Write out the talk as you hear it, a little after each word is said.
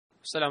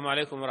அஸ்ஸலாமு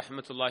அலைக்கும்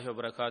வரஹ்மத்துல்லாஹி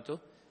வபரகாத்துஹு.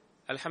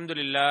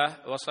 அல்ஹம்துலில்லாஹ்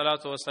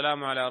வஸ்ஸலாத்து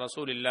வஸ்ஸலாமு அலா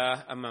ரசூலில்லாஹ்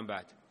அம்மா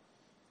பஅத்.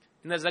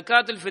 இந்த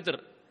ஜக்காத்துல் ஃபித்ர்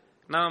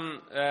நாம்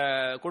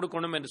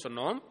கொடுக்கணும் என்று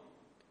சொன்னோம்.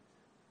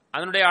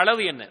 அதனுடைய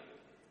அளவு என்ன?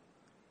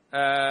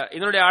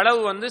 இதனுடைய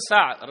அளவு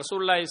சா.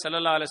 ரசூலுல்லாஹி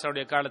ஸல்லல்லாஹு அலைஹி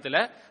வஸல்லம் காலத்துல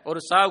ஒரு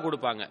சா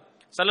கொடுப்பாங்க.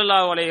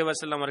 ஸல்லல்லாஹு அலைஹி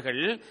வஸல்லம்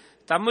அவர்கள்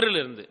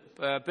தம்ரிலிருந்து,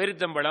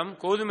 பெரித்தம்பழம்,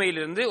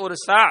 கோதுமையிலிருந்து ஒரு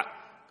சா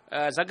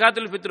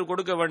ஜக்காத்துல் ஃபித்ர்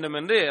கொடுக்க வேண்டும்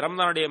என்று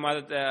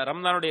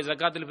ரம்தானுடைய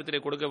ஜக்காத்துல் ஃபித்ரை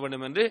கொடுக்க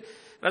வேண்டும் என்று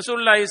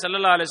ரசூலுல்லாஹி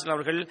ஸல்லல்லாஹு அலைஹி வஸல்லம்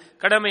அவர்கள்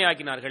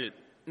கடமையாக்கினார்கள்.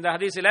 இந்த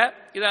ஹதீஸ்ல,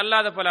 இது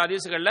அல்லாத பல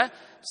ஹதீஸ்கள்ல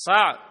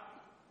சா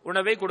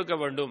உணவை கொடுக்க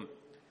வேண்டும்,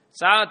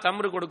 சா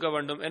தம்ரு கொடுக்க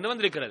வேண்டும் என்று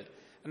வந்திருக்கிறது.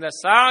 இந்த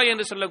சா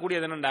என்று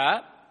சொல்லக்கூடியது என்னண்டா,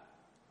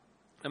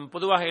 நம்ம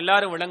பொதுவாக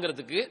எல்லாரும்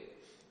விளங்குறதுக்கு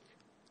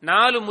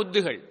 4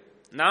 முத்துகள்.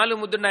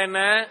 4 முத்துனா என்ன?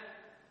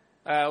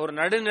 ஒரு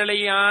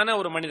நடுநிலையான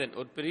ஒரு மனிதன்,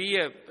 ஒரு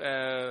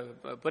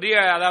பெரிய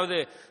அதாவது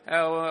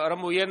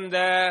ரொம்ப உயர்ந்த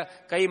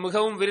கை,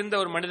 மிகவும் விரிந்த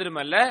ஒரு மனிதரும்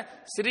அல்ல,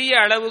 சிறிய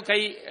அளவு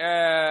கை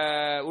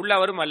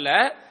உள்ளவரும் அல்ல,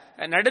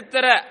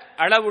 நடுத்தர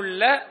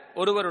அளவுள்ள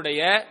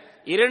ஒருவருடைய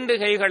 2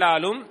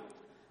 கைகளாலும்,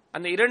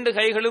 அந்த 2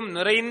 கைகளும்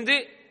நிறைந்து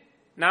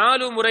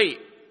 4 முறை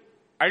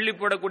அள்ளி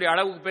போடக்கூடிய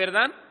அளவுக்கு பேர்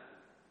தான்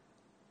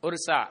ஒரு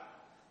சா.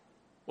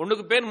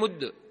 ஒண்ணுக்கு பேர்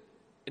முத்து.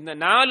 இந்த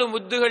 4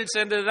 முத்துகள்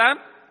சேர்ந்ததுதான்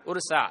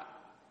ஒரு சா.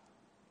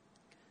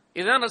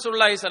 இதுதான்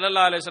ரசூலுல்லாஹி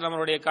ஸல்லல்லாஹு அலைஹி வஸல்லம்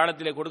அவருடைய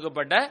காலத்திலே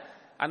கொடுக்கப்பட்ட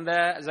அந்த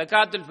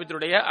ஜக்காத்துல்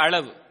ஃபித்ருடைய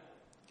அளவு.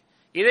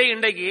 இதை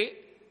இன்றைக்கு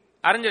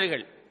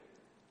அறிஞர்கள்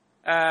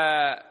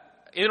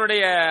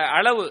இதனுடைய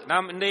அளவு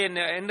நாம்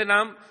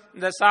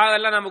இந்த சா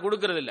எல்லாம் நாம்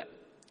கொடுக்கிறது இல்லை.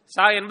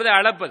 சா என்பது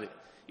அளப்பது.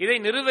 இதை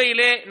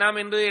நிறுவையிலே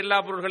நாம் இன்று எல்லா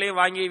பொருட்களையும்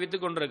வாங்கி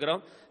வித்துக்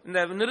கொண்டிருக்கிறோம். இந்த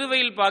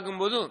நிறுவையில்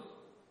பார்க்கும்போது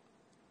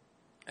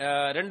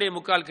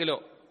 2.25 கிலோ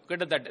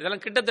கிட்டத்தட்ட,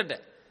 இதெல்லாம் கிட்டத்தட்ட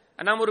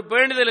நாம் ஒரு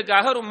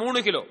பேணுதலுக்காக ஒரு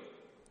 3 கிலோ,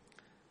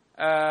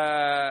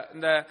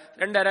 இந்த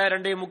 2.5,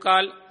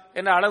 2.25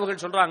 என்ற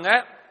அளவுகள் சொல்றாங்க.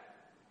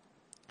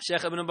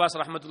 ஷேக் இப்னு பாஸ்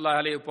ரஹ்மத்துல்லாஹி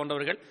அலைஹி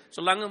போன்றவர்கள்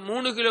சொல்லாங்க,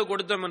 3 கிலோ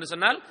கொடுத்தோம் என்று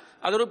சொன்னால்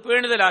அது ஒரு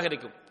பேணுதலாக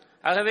இருக்கும்.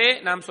 ஆகவே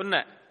நாம்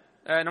சொன்ன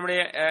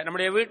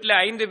நம்முடைய வீட்டில்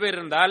 5 பேர்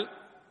இருந்தால்,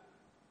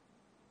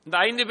 இந்த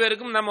 5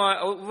 பேருக்கும் நம்ம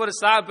ஒவ்வொரு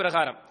சா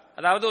பிரகாரம்,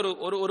 அதாவது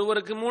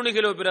ஒருவருக்கு 3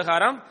 கிலோ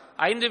பிரகாரம்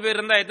 5 பேர்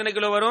இருந்தால் எத்தனை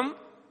கிலோ வரும்?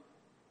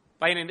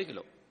 15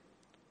 கிலோ.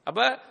 அப்ப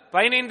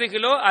 15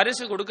 கிலோ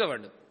அரிசி கொடுக்க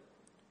வேண்டும்.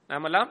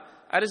 நாமெல்லாம்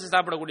அரிசி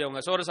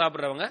சாப்பிடக்கூடியவங்க, சோறு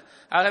சாப்பிடுறவங்க.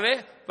 ஆகவே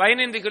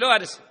 15 கிலோ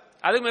அரிசி.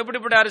 அதுவும்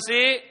எப்படிப்பட்ட அரிசி?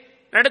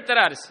 நடுத்தர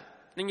அரிசி.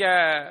 நீங்க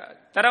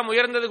தரம்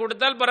உயர்ந்தது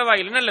கொடுத்தால்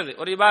பரவாயில்லை, நல்லது.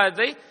 ஒரு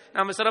இபாதத்தை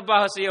நாம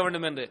சிறப்பாக செய்ய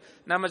வேண்டும் என்று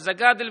நம்ம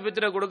ஜக்காத்துல்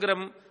ஃபித்ர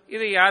கொடுக்கிறோம்,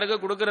 இது யாருக்கு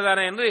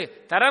கொடுக்கிறதானே என்று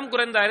தரம்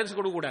குறைந்த அரிசி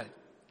கொடுக்க கூடாது.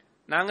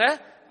 நாங்க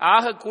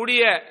ஆக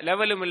கூடிய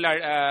லெவலும் இல்ல,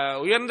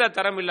 உயர்ந்த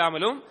தரம்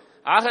இல்லாமலும்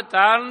ஆக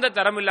தாழ்ந்த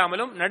தரம்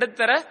இல்லாமலும்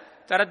நடுத்தர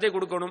தரத்தை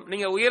கொடுக்கணும்.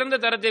 நீங்க உயர்ந்த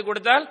தரத்தை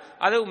கொடுத்தால்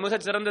அது மிக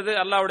சிறந்தது.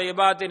 அல்லாஹ்வுடைய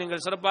இபாதத்தை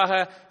நீங்கள் சிறப்பாக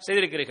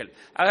செய்திருக்கிறீர்கள்.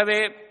 ஆகவே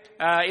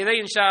இதை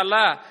இன்ஷா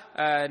அல்லாஹ்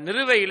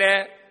நிறுவையில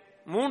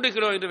 3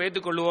 கிலோ என்று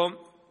வைத்துக் கொள்வோம்.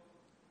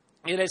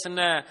 இதில் சின்ன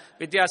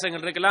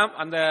வித்தியாசங்கள் இருக்கலாம்,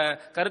 அந்த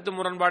கருத்து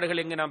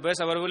முரண்பாடுகள் இங்கு நாம் பேச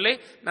வரவில்லை.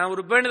 நாம்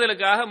ஒரு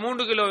பேணுதலுக்காக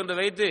 3 கிலோ என்று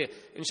வைத்து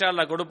இன்ஷா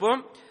அல்லாஹ்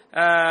கொடுப்போம்.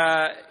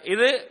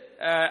 இது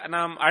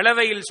நாம்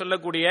அளவையில்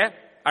சொல்லக்கூடிய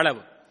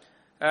அளவு.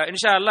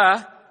 இன்ஷா அல்லாஹ்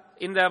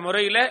இந்த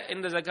முறையில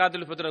இந்த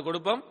ஜக்காத்துல் ஃபித்ர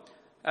கொடுப்போம்.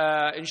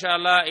 இன்ஷா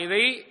அல்லாஹ்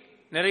இதை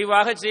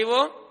நிறைவாக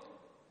செய்வோம்.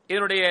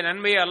 இதனுடைய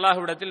நன்மையை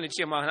அல்லாஹ்விடத்தில்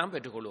நிச்சயமாக நாம்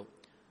பெற்றுக்கொள்வோம்.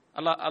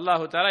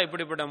 அல்லாஹு தஆலா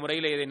இப்படிப்பட்ட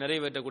முறையில் இதை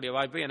நிறைவேற்றக்கூடிய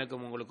வாய்ப்பை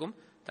எனக்கும் உங்களுக்கும்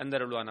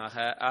தந்தருள்வானாக.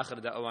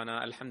 ஆகிர் தஅவானா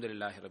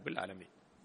அல்ஹம்துலில்லாஹி ரப்பில் ஆலமீன்.